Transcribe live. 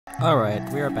Alright,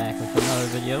 we are back with another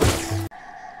video.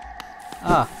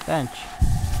 Ah, bench.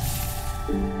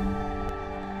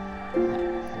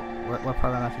 What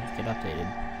part of my message get updated?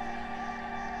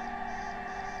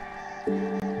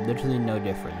 Literally no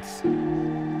difference.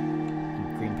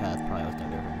 And green path probably was no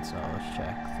difference, so let's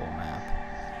check full map.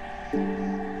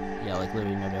 Yeah, like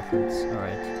literally no difference.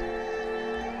 Alright.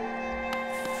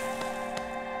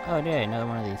 Oh yay, another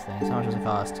one of these things. How much does it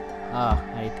cost? Ah,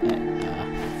 I need that.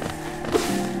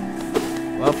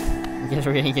 Well, I guess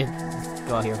we're gonna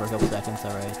go out here for a couple seconds,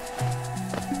 alright.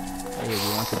 Hey, do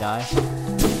you want to die?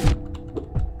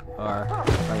 Or,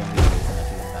 probably gonna be unless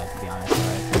you're gonna die, to be honest,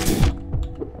 alright.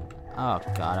 Oh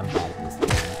god, I'm bad at this game.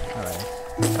 Alright.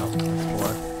 So, that's 4.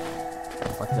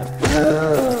 What's the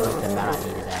amount I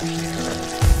needed actually?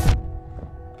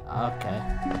 Okay.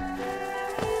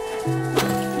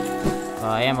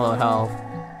 Well, I am a low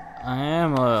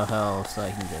health. So I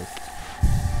can just...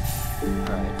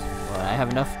 Alright. Well, I have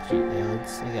enough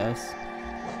geodes, I guess.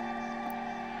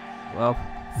 Well.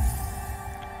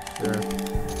 Sure.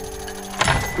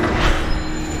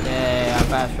 Yay, I'm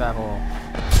fast travel.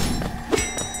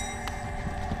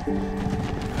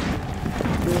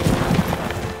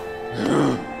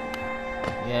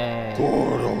 Yay.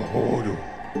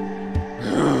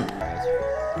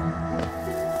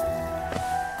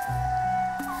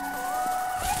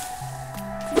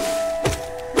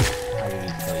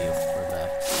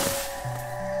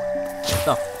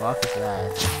 What the fuck is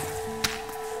that?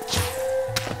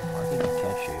 Well, I think I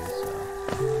catch you, so...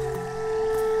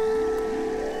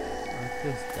 Are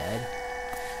you dead?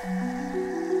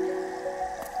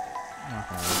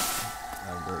 Okay.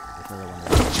 There's another one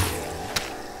that's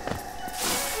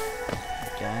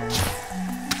again.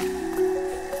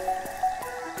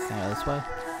 Can I go this way?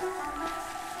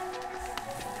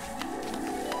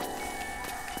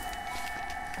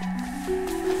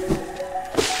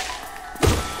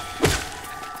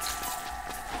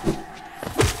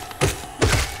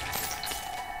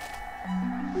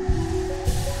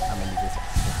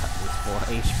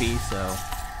 HP, so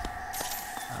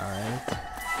alright.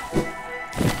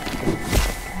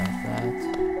 Like that.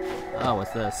 Oh,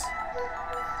 what's this?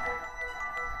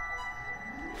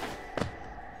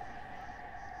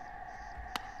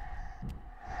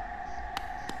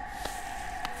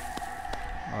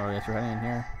 Oh, I guess we're heading in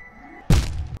here.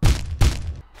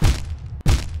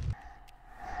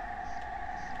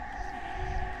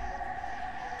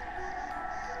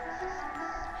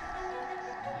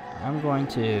 I'm going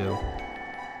to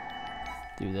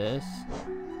do this.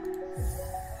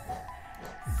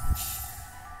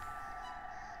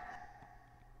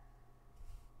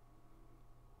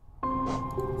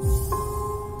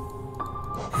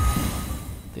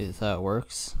 This is how it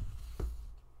works.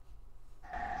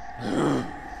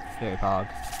 Very pog.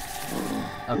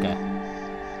 Okay.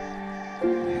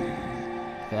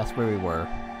 That's where we were.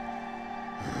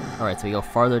 Alright, so we go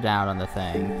farther down on the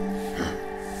thing.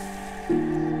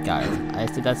 Got it. I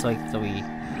said that's like so we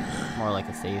more like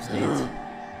a save state.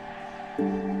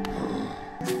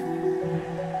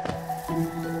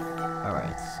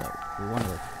 Alright, so we want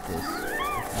to this.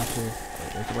 Actually,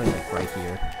 wait, there's a way like right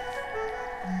here.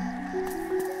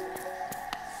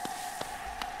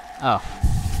 Oh.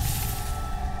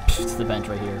 It's the bench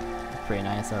right here. It's pretty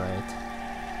nice, alright.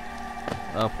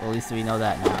 Well, at least we know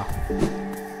that now.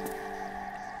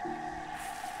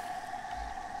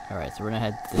 Alright, so we're gonna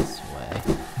head this way.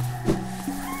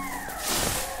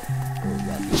 Ooh, we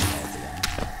got these guys again.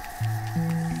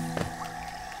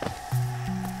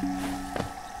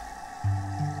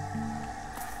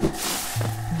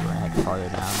 We're gonna head farther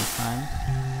down this time.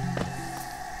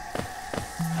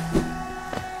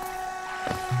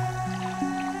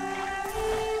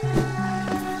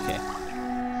 Okay.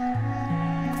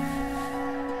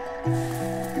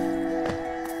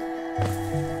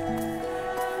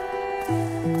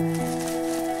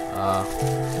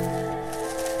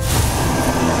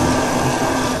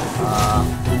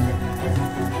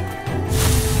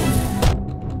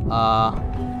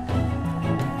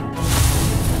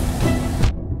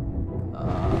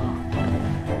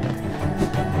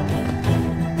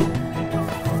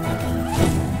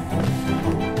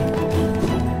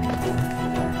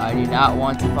 I do not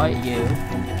want to fight you.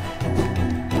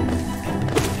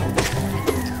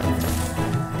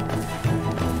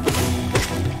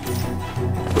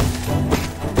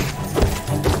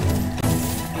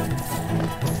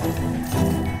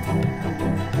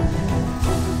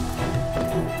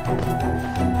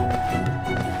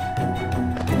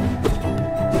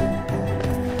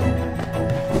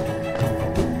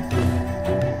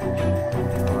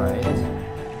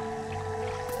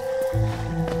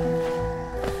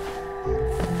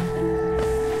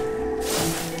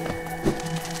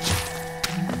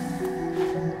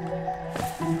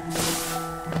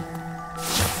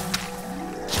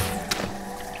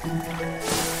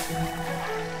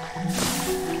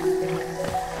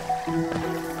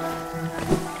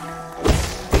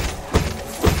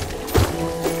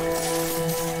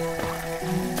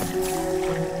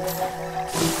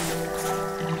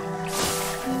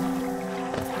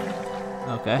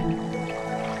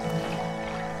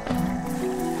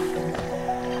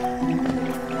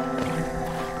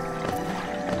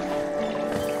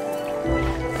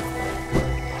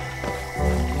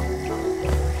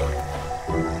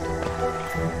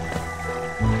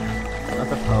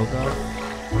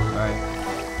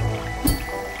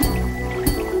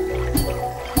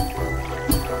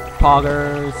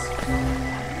 poggers.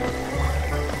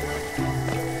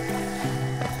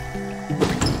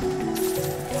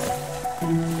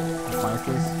 What is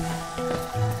this?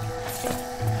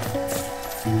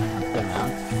 Good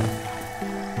amount.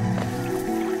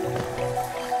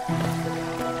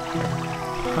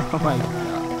 Oh my god.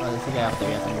 Oh, there's a guy up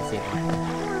there. Yes, I can see him.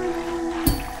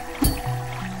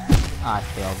 Ah, I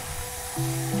failed.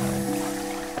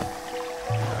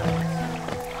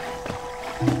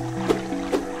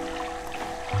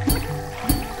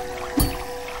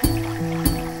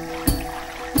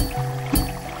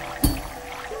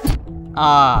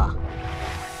 Ah.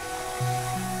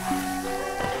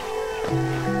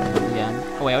 Again.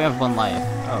 Oh wait, we have 1 life.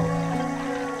 Oh.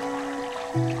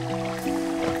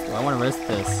 Do I want to risk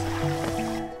this?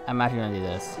 I'm actually gonna do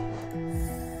this.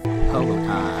 Pogo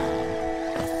time.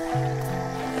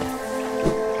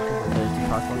 There's 2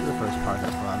 parts. What's the first part?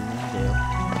 That's what I'm gonna do.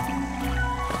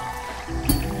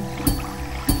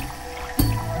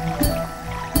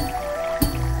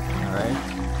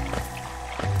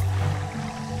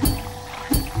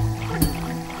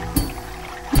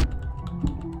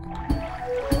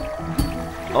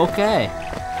 Okay.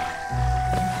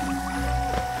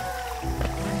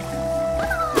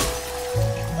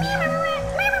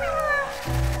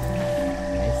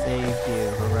 I saved you,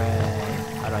 hooray.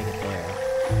 How do I get there?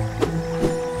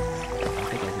 I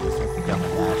think I can just like jump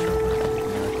and dash over it.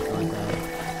 Something like that.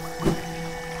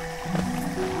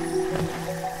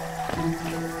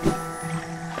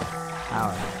 How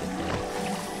do I get there?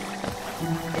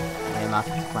 Maybe I'm not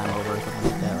supposed to climb over or something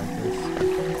like that, like this.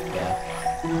 Yeah.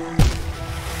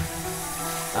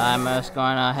 I'm just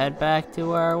gonna head back to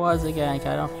where I was again, 'cause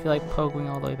I don't feel like poking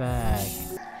all the way back.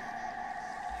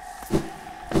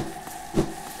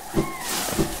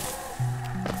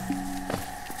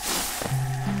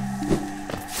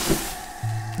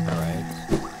 Alright.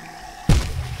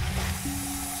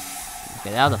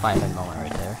 Okay, that was a 5-head moment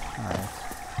right there. Alright.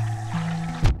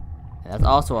 That's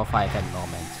also a 5-head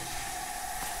moment.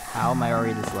 How am I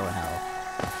already this low in health?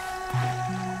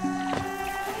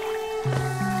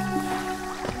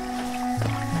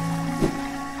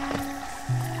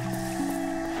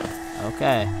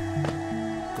 Okay.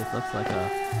 This looks like a...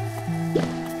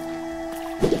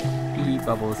 Heat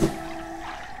bubbles.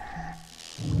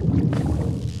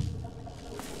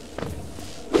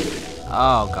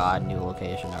 Oh god, new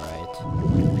location, alright.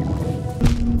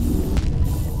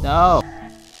 No!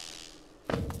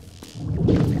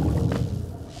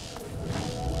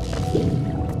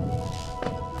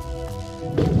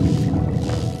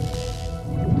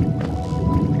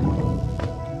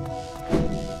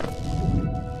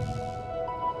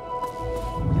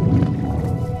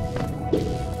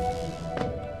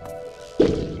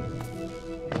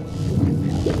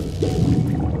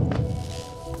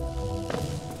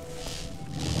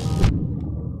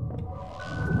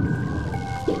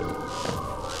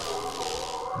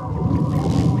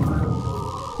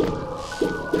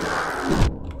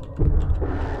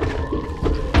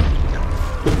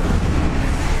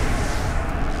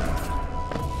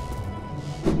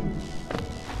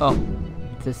 Oh,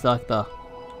 it's just like the...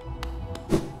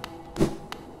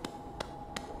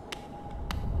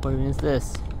 What is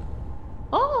this?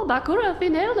 Oh, Bakura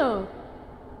Finello!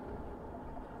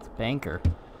 It's a banker.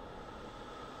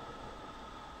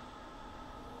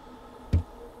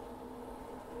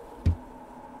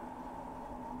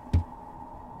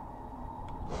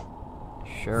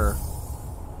 Sure.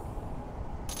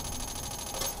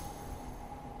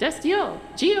 Destio!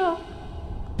 Gio!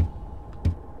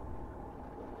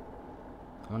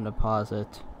 I'm gonna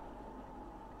deposit.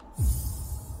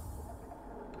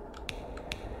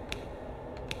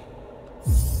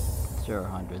 Sure,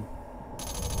 100.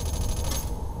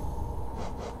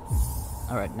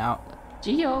 Alright, now...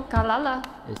 Gio, Kalala!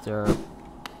 Is there a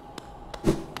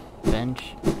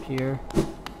bench here?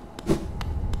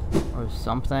 Or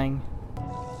something?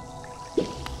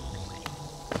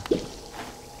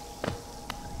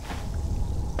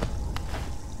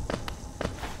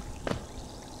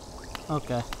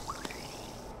 Okay.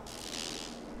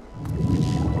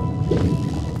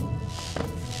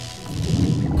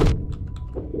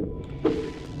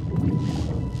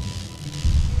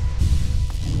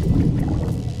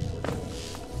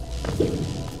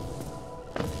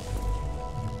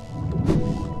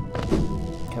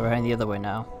 Okay, we're heading the other way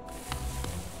now.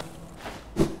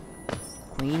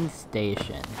 Queen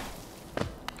Station.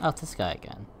 Oh, it's this guy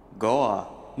again. Goa,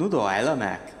 奴都来了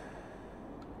Mac。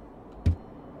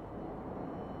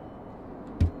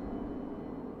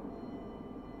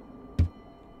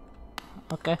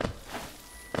 Okay.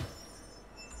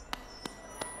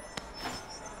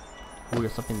 Ooh,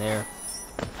 there's something there.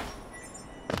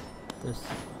 There's...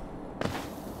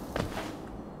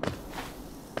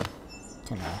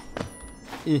 Can I?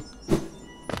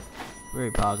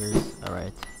 Very poggers.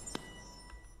 Alright.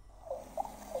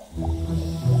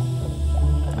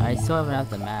 I still haven't had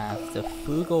the map. The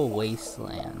Frugal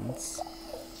Wastelands.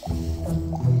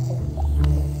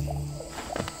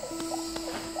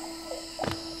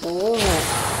 Oh,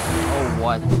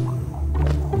 what?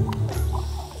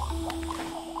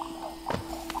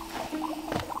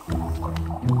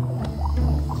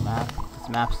 Map. This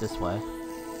map's this way.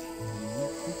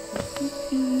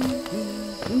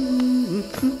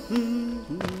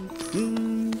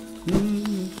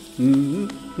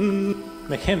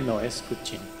 Meg hemno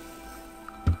escuchen.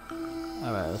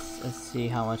 Alright, let's see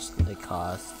how much it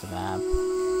costs to map.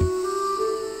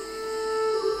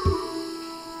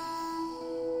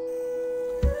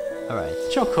 Alright.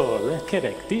 Choco,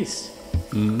 correct this.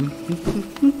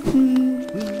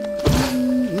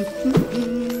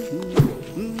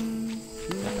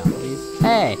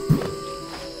 Hey!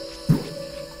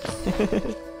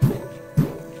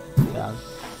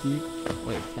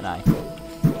 Wait, can I?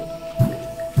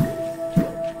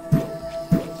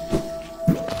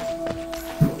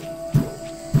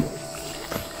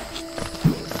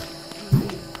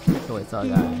 Oh, it's all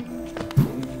guy.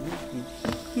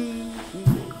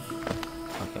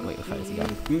 Okay, wait, we'll try this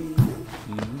again.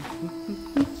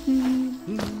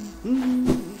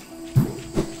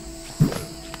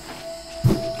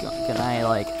 Can I,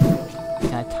 like,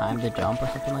 can I time the jump or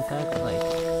something like that? Like,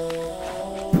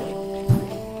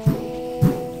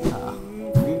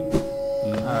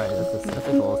 alright, that's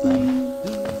a cool thing.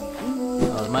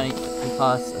 Oh, the money, it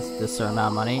costs this certain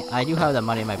amount of money. I do have that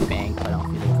money in my bank, but I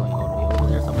don't feel like going all the way over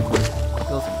there, so I'm gonna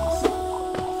go some of these.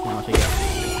 See how much I get.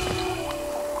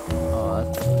 Oh, that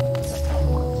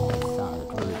sounded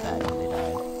really bad when they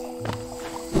died.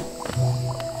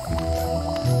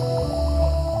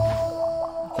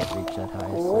 I can't reach that high.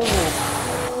 So.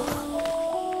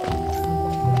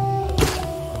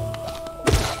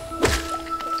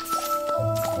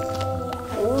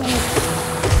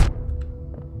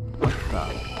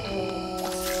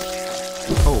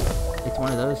 Oh, it's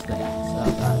one of those things. Oh,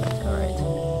 got it. Alright.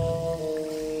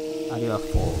 I do have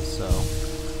full, so.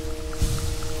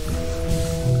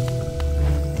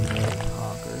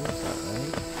 Poggers,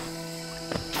 alright.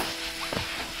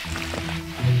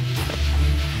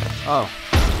 Oh,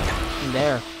 in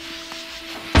there.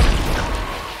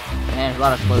 Man, there's a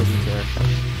lot of explosions here.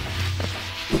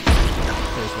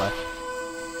 There's left.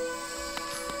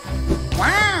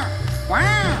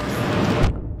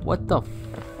 What the f—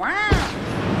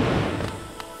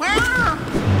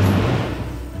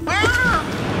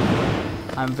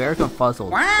 I'm very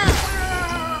confuzzled.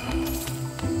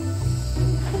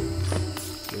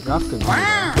 You're not good.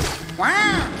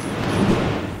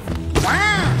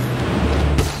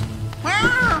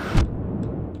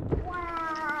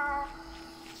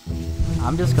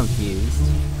 I'm just confused.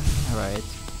 Alright.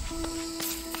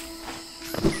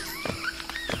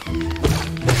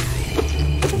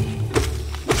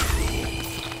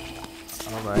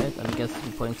 Alright, I guess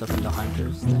I'm putting stuff in the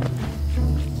hunters thing.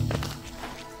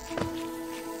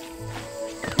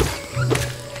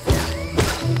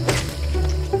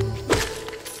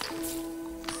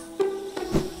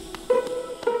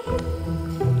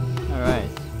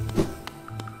 Alright.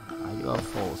 I do have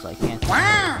full, so I can't.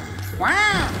 Alright.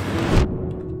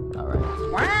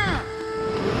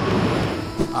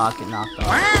 I'll get knocked off.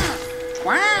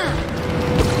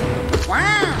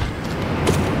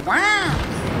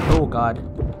 Oh god.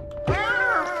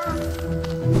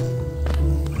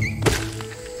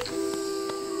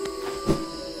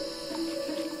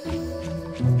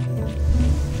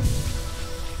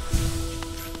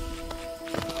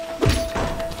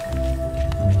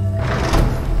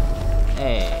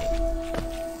 Hey.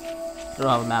 Still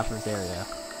don't have a map for this area.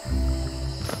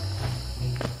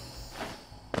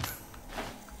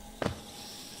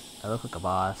 I look like a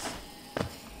boss.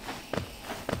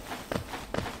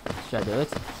 Should I do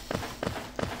it?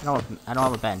 I don't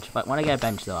have a bench, but when I get a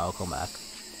bench though, I'll come back.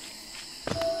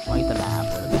 When I get the map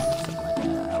or the bench, something like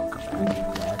that, I'll come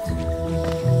back to that.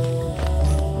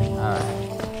 Alright.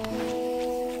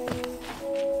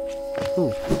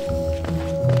 Ooh.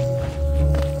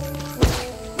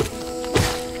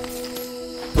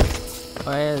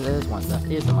 Oh yeah, there's one stuff.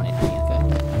 Here's the money thing, okay.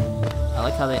 I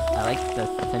like the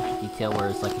attention to detail where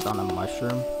it's like it's on a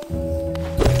mushroom.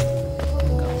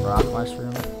 Like a rock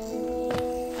mushroom.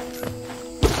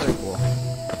 Very cool.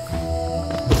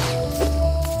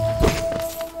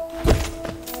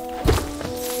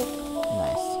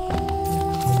 Nice.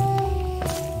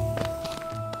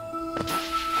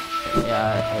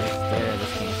 Yeah, there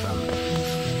this came from.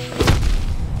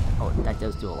 Oh, that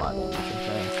does do a lot of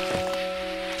damage.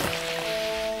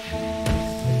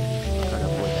 Try to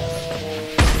avoid that if I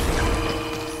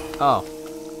can. Oh.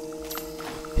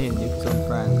 Hey, nuke some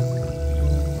friends.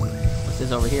 What's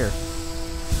this over here?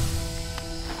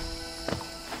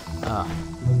 Oh.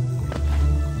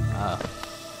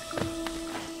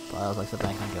 Well, I was like something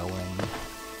I can go in.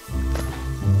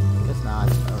 Guess not.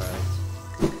 Alright.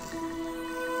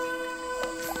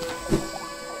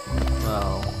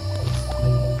 Well.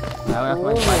 I would have to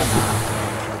fight him now,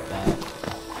 so like that.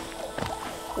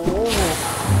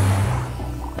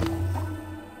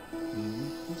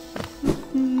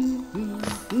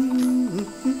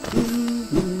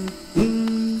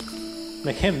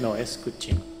 Mechem no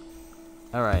escuchin.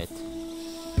 Alright.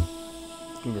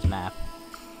 Give me this map.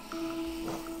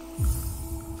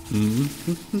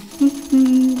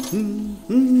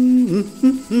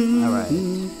 Alright.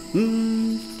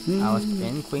 I was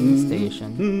in Queen Station.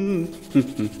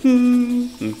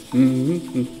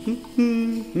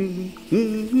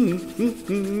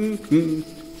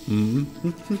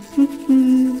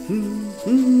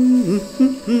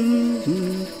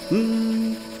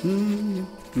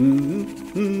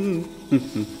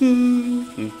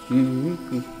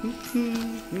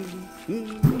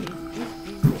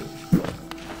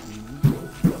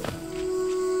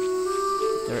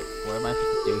 What am I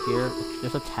supposed to do here?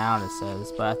 There's a town, it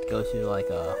says, but I have to go to like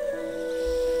a...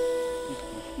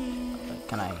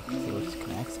 Can I see what this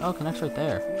connects? Oh, it connects right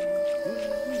there.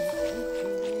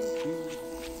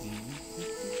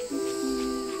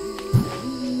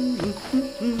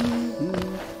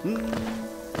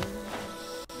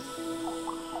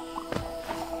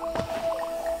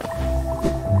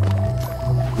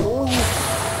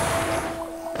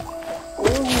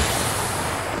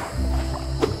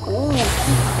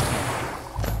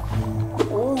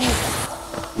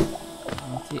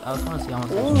 I just want to see how much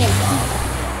this is.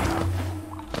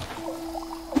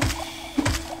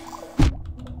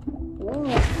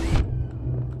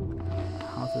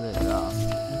 How much is it?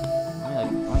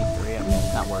 Only 3 of them.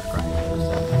 It's not worth grinding for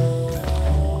 7.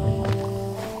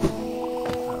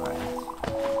 Alright.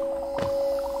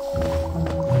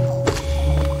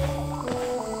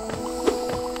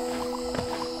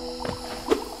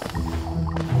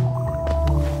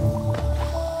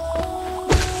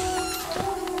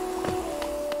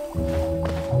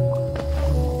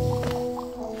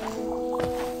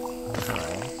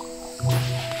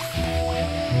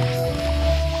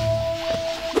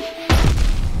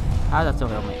 How does that still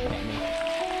help me?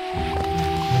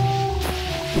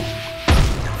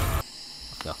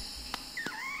 Let's go.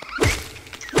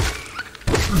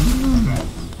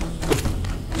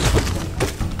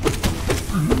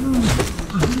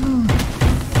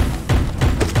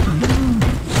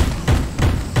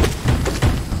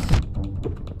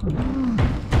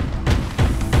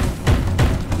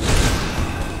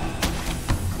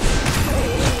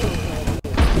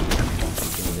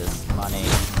 Give me this money.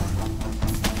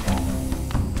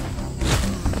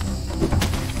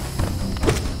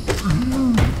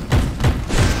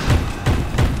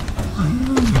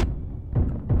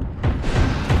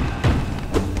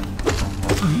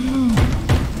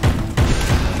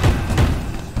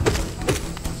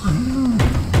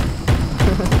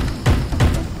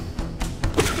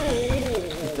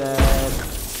 Dead.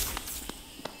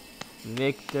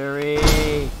 Victory!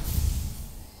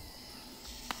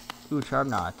 Ooh, sharp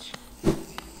notch.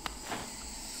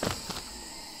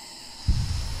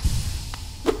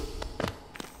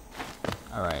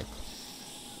 Alright.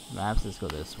 Maps just go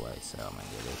this way, so I'm gonna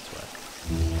go this way.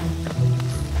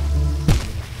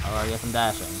 Oh, I guess I'm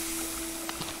dashing.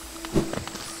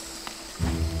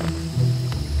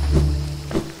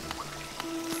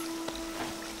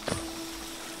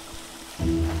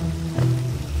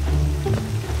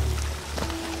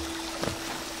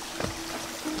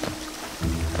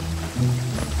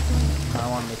 I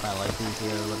want to make my life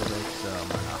easier a little bit, so I'm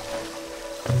gonna...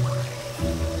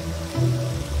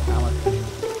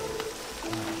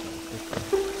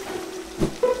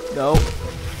 No.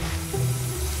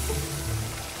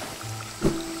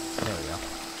 There we go.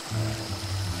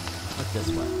 What's this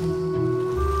way?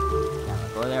 Yeah, I'll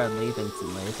go there and leave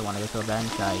instantly. So when I get to a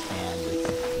bench, I can just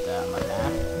put that on my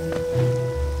map.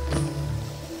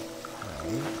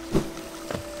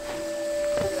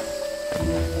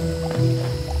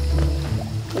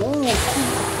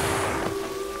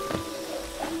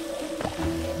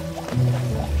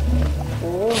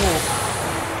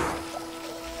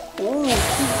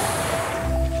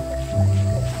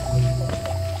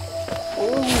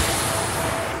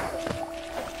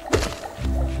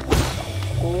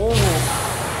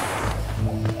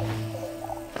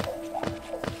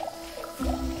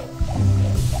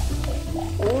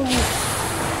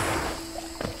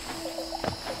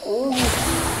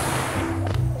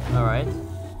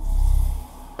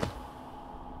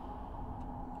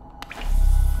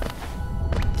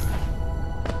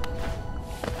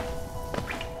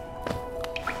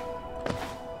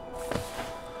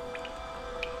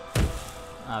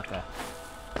 Okay.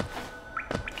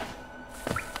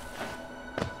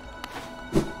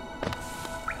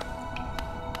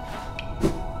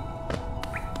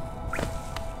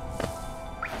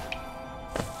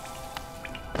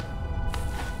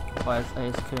 I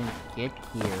just couldn't get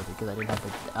here because I didn't have the.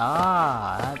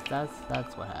 Ah,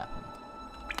 that's what happened.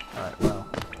 All right, well,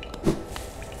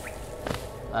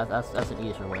 that's an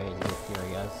easier way to get here, I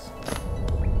guess.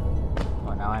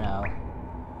 Oh, now I know.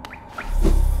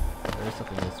 There is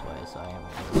something this way, so I am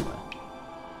going this way.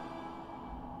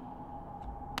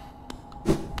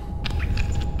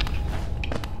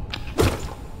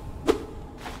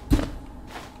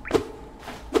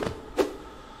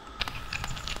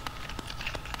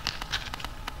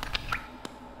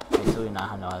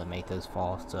 Not know how to make those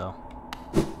fall, so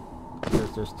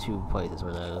there's two places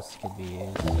where those could be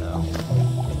used. So,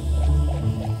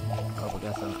 oh, I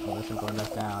guess I'm going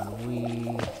back down. Maybe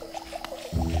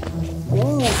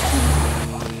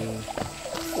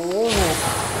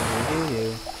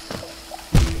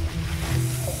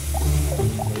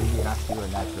you're not to go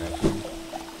in that direction.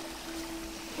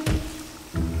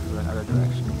 Go in other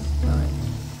directions. All right.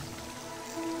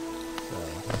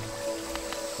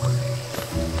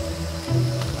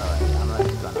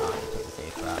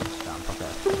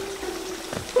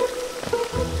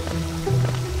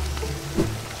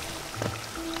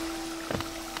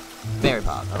 Very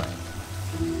powerful, alright.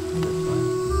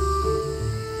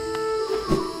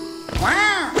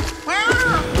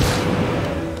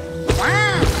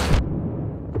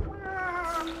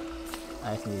 I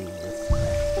just need this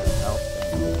health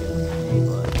thing to give me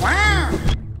but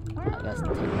I guess to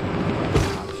take the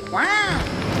option.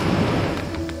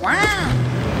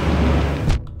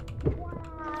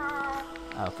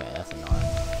 Okay, that's annoying.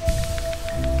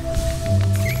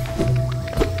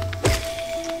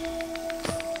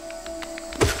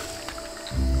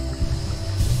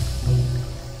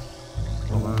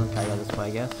 I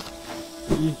guess.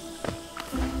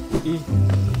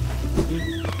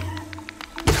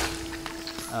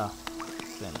 Oh,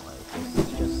 same way.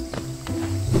 It's just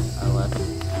a less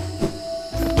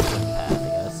path, I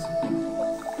guess.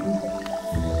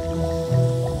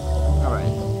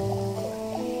 Alright.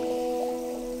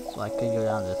 So I could go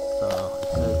down this, so it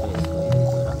says basically go down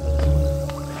this way.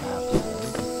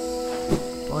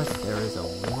 But there is a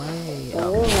way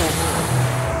out.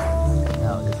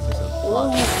 No, it's just a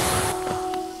block.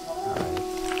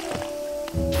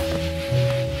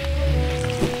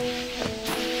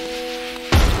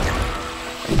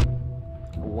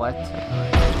 What?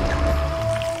 Alright.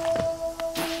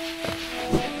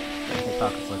 It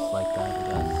looks like that, I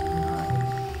guess.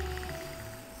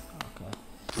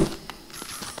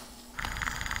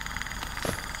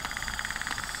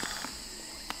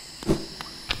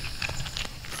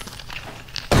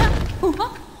 Alright.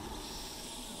 Okay.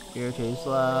 You're too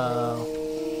slow.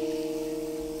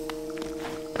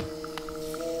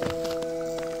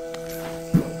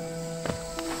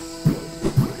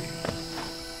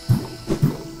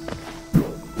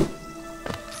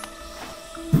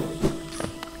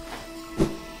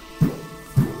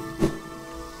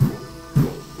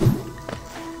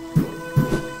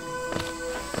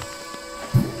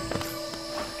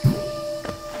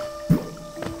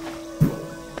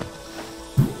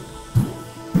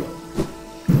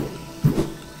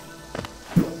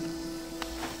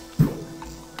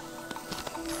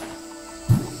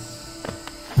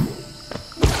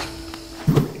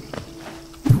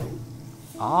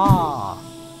 Ah,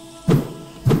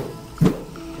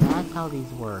 that's how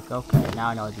these work. Okay, now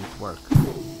I know how these work.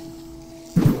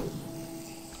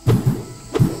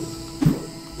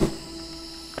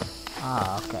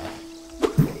 Ah, okay.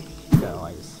 So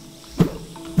I just...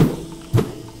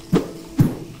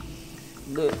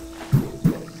 Good.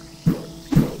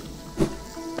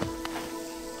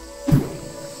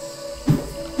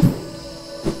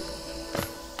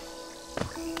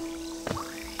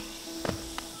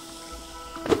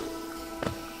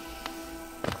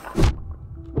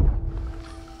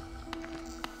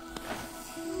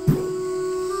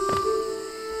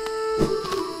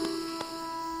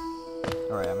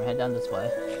 Alright, I'm gonna head down this way.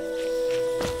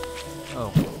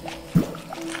 Oh.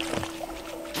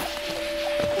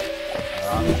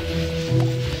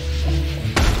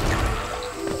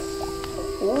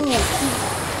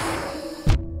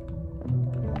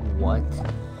 What?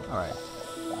 Alright.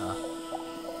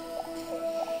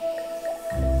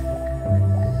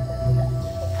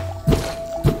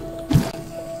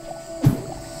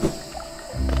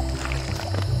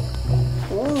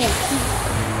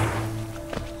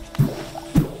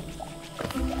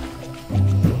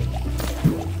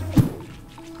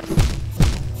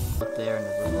 There and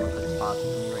there's a little bit of spots for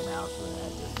me right now, so I'm gonna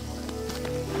head this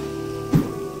way.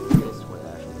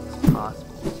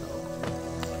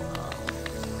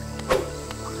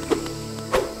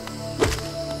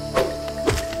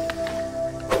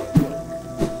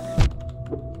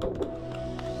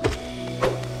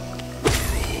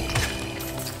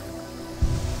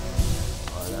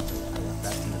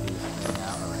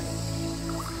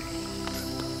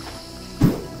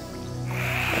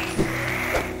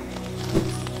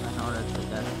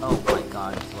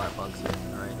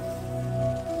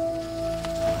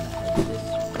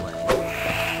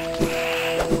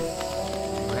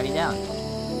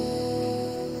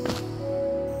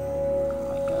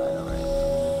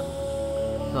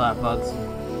 lot of bugs.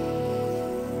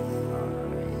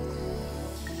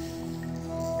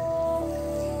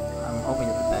 I'm hoping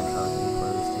that the bench row is really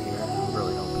close to here. I'm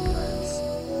really hoping it is.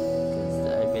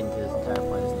 Because I've been to this entire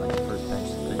place and like the first bench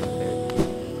is couldn't even bear the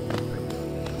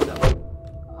so.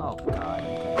 Oh god,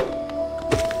 okay.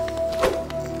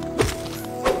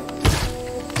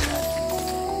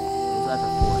 That's a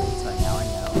 4 hits right now, I know.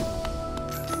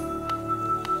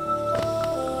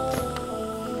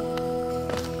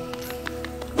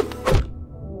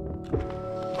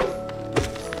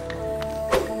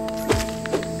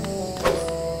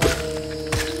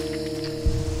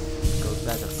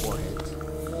 That's a 4 hit.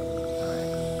 Alright.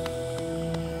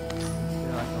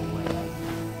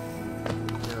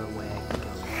 Is there a way I can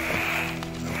go?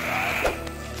 Oh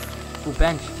god. Ooh,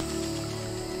 bench!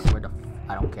 Where the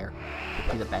I don't care.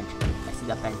 I see the bench. I see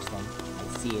that bench thing. I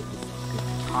see it.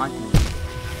 It's taunting me.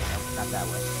 No, not that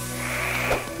way.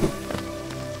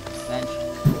 Bench.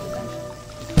 Bench.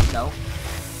 No.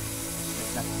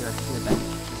 It's not there. I see the bench.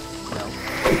 No.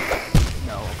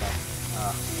 No, okay.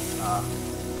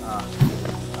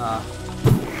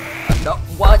 No,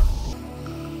 what?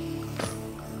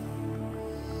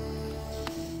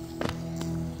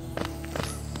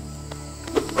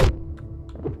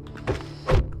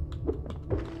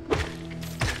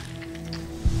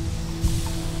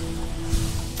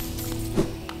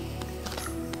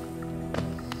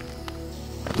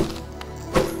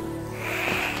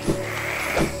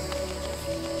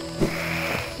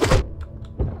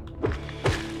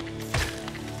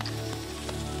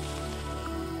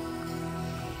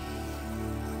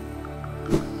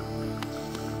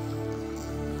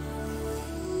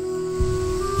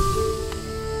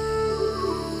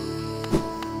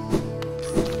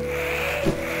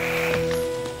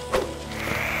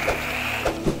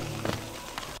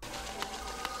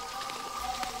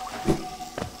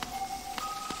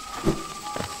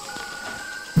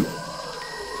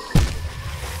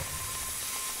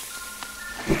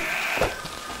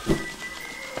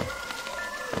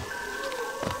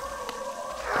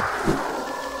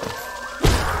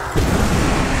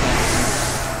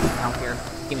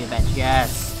 Give me a bench,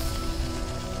 yes!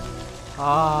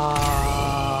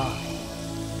 Ah.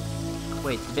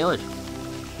 Wait, the village.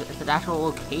 It's an actual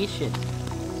location.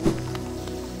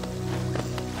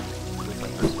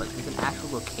 Wait, there's an actual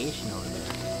location over there.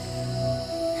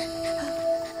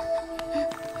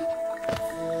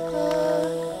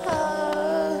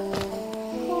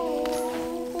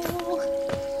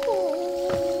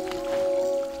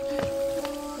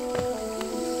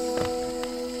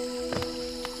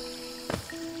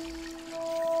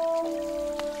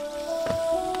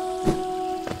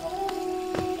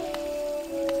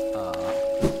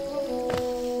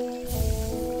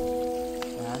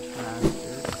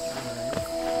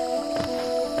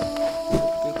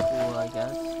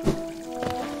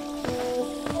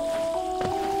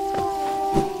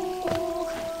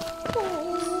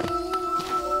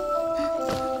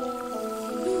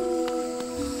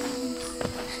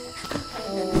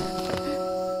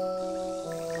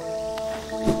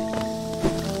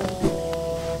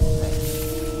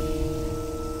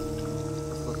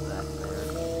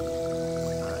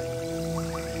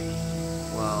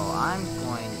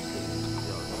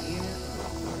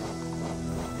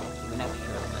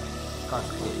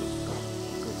 Cost 2.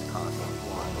 Goods cost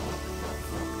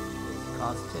 1.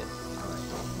 Cost 2. Alright.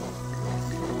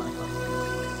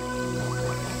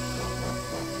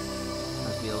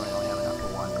 Must be only have enough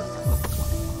for 1 because I booked 1.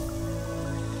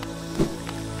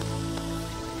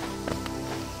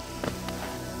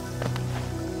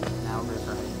 Now we're gonna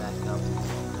start heading back up.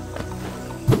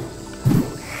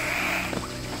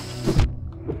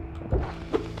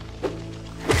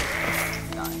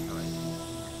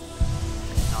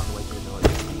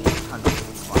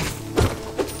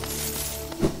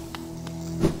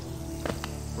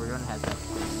 We're gonna head back.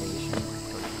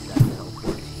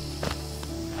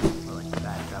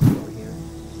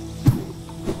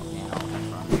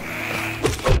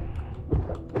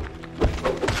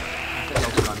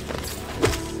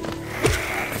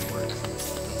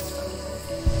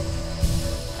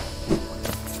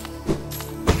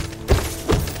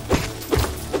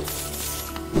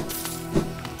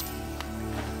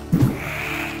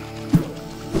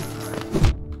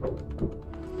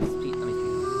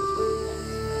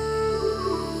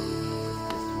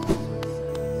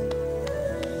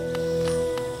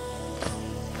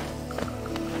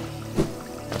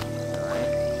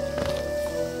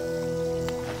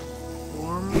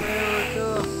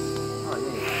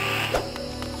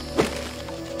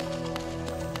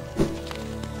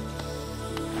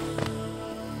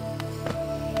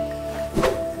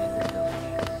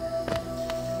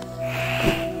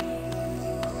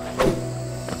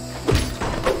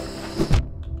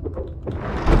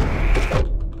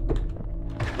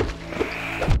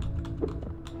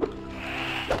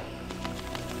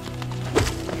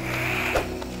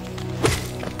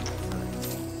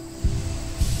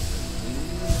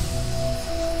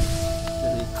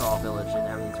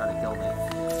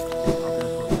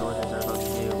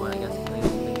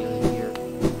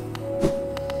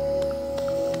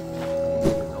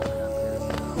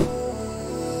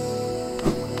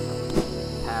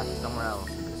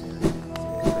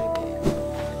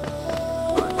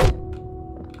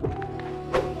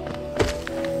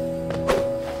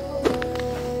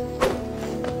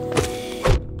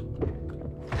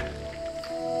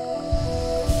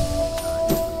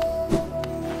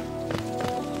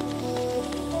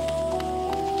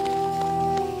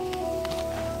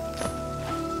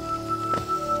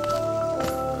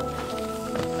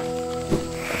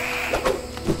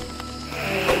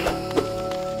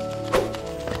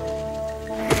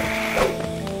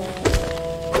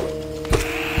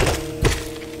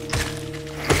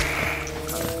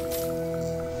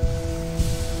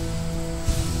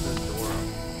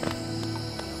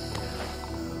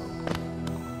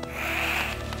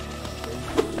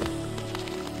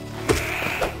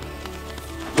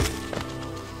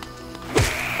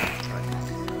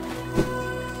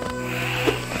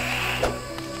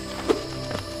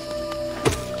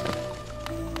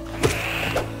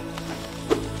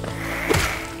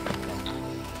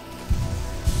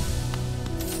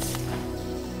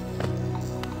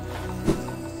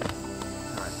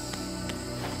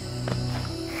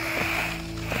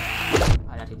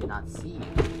 not see you.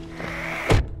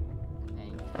 And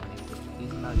maybe just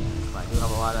use them again. But I do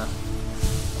have a lot of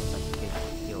things like you can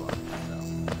heal on, so.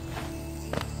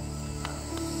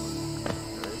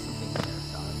 There is something there,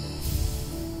 so I'm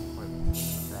gonna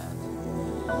that.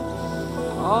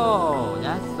 Oh,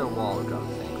 that's the wall drum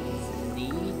thing.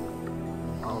 See?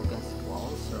 All against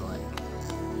walls, so like.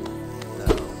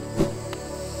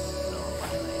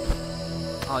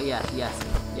 Oh yes, yes,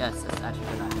 yes, that's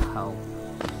actually gonna help.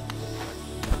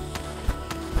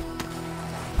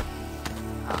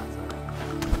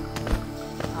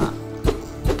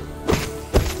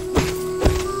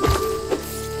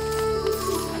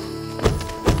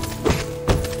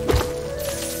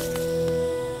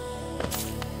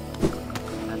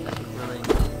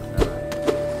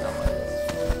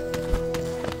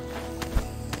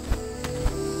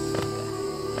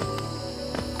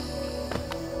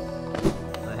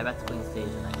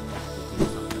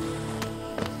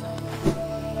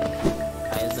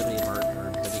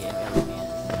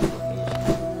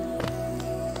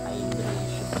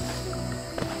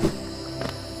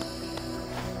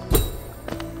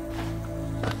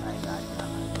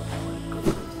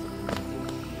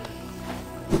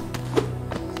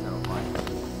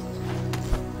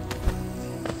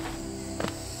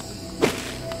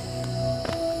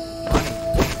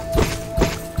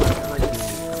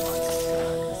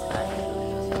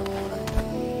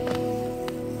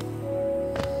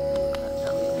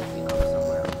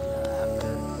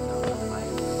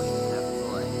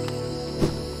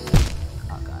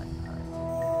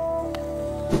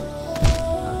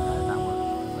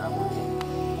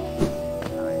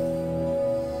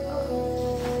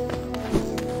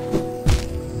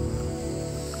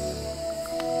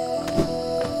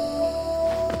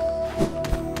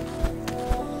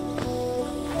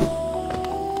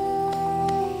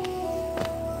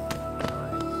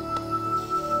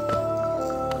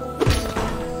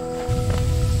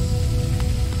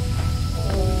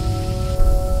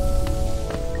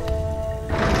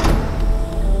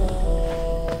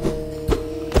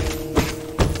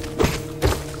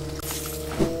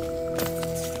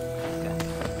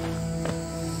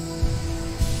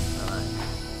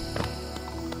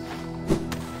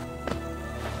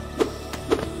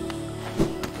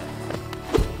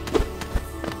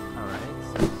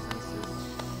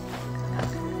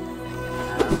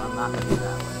 not gonna do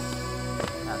that way.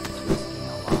 That's just risking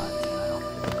a lot, and I don't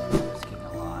feel like risking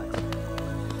a lot.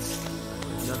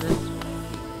 So this would be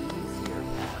the easier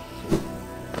path to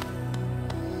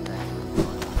exactly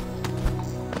what.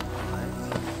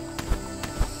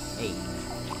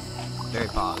 8. Very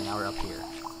fog, now we're up here.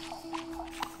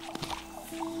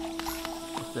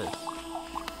 What's this?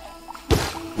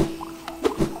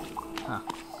 Huh.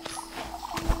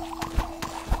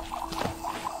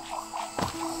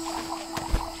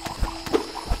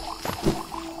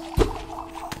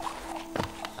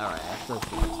 Alright, I still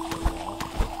see this blue wall.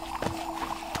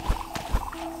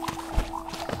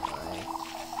 Alright.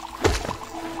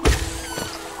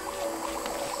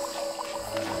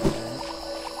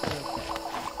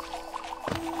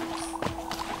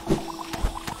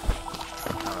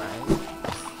 Alright.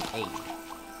 8.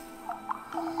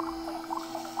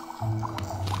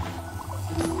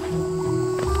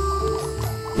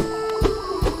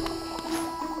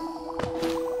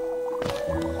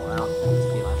 Well, this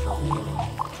be my trouble getting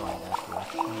going that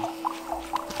direction.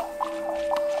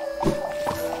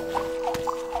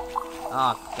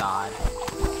 Oh god.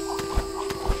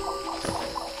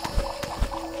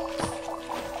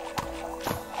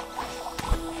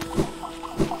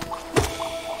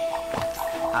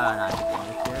 How do I not get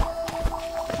damage here?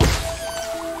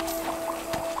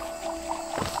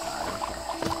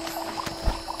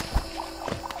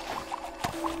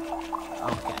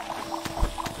 Okay.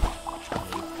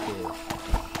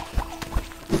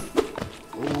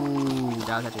 Ooh,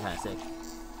 that was actually kind of sick.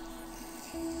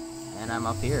 And I'm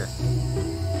up here.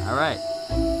 Alright.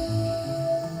 I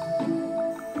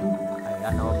do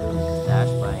not know if doing this dash,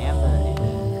 but I am gonna do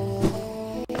this.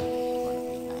 It's gonna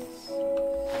be nice.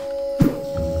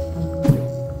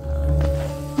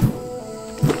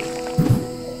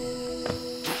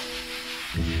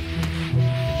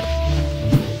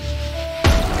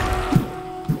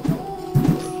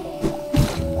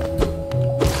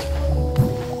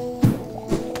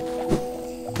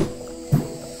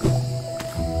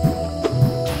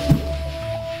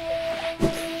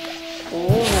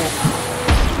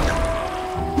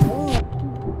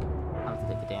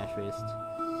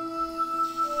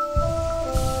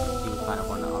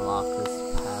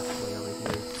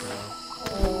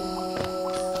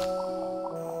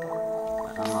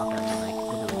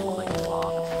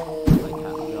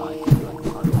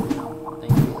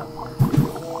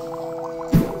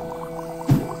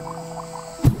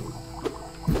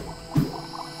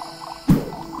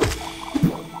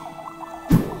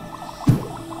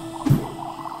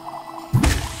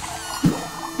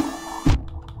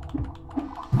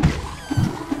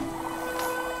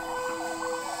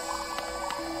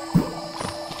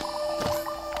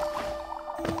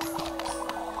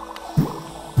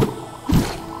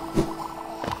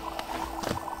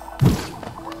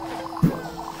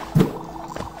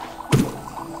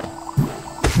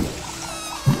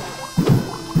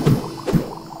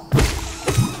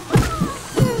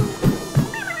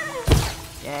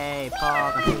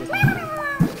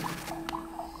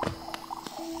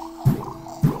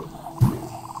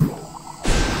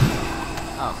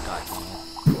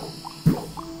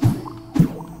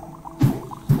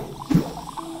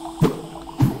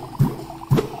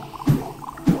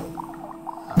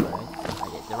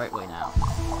 the right way now.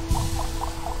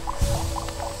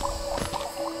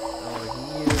 Over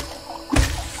here.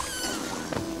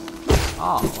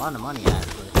 Oh, a lot of money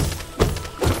actually.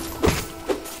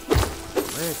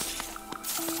 Rich.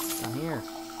 Down here.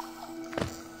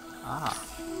 Ah.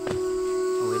 All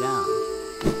the way down.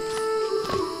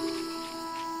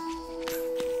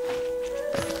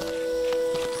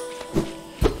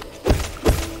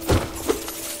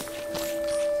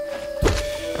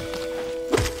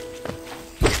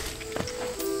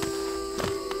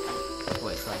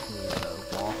 Wait, so I can use the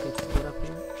wall kit to get up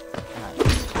here? Nice.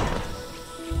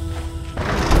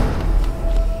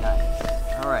 Nice.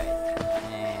 Alright.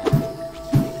 And...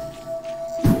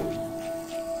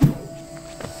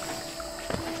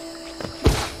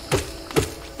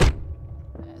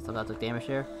 still got the damage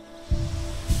here.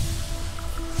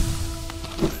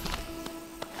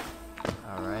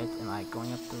 Alright, am I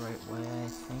going up the right way? I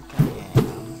think I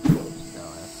am. So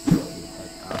let's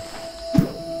head up.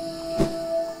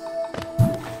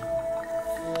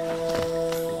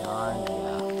 Beyond,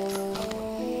 yeah.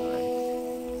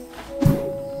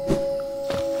 Alright.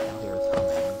 Now here's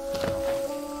humming, so...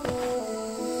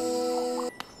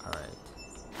 Alright.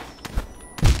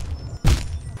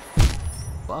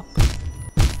 Well...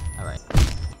 Alright.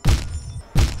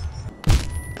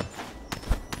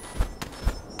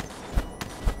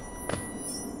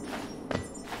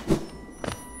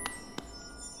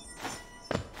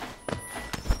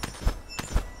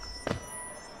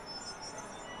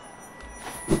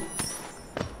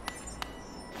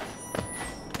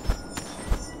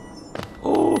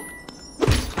 Oh!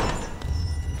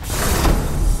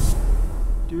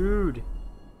 Dude!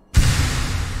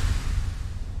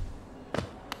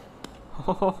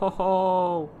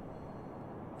 Oh,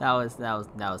 that was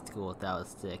cool. That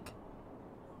was sick.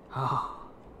 Oh.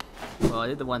 Well, I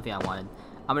did the one thing I wanted.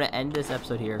 I'm gonna end this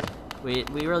episode here. We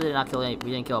really did not kill any.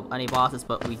 We didn't kill any bosses,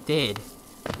 but we did.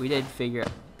 We did figure.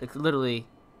 Like, literally.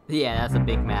 Yeah, that's a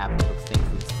big map of things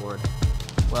we explored.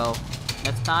 Well,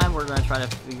 next time we're gonna try to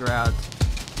figure out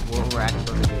what we're actually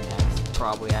gonna do next.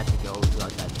 Probably have to go to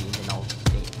like that demon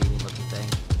looking thing.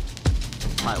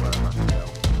 Probably where we're gonna go.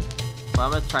 But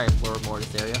I'm gonna try to explore more of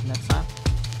this area next time,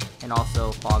 and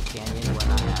also Fog Canyon when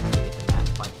I actually get the map,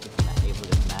 if I get the map, able to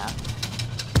get the map.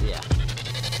 So yeah.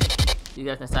 See you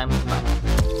guys next time.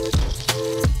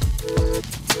 Bye.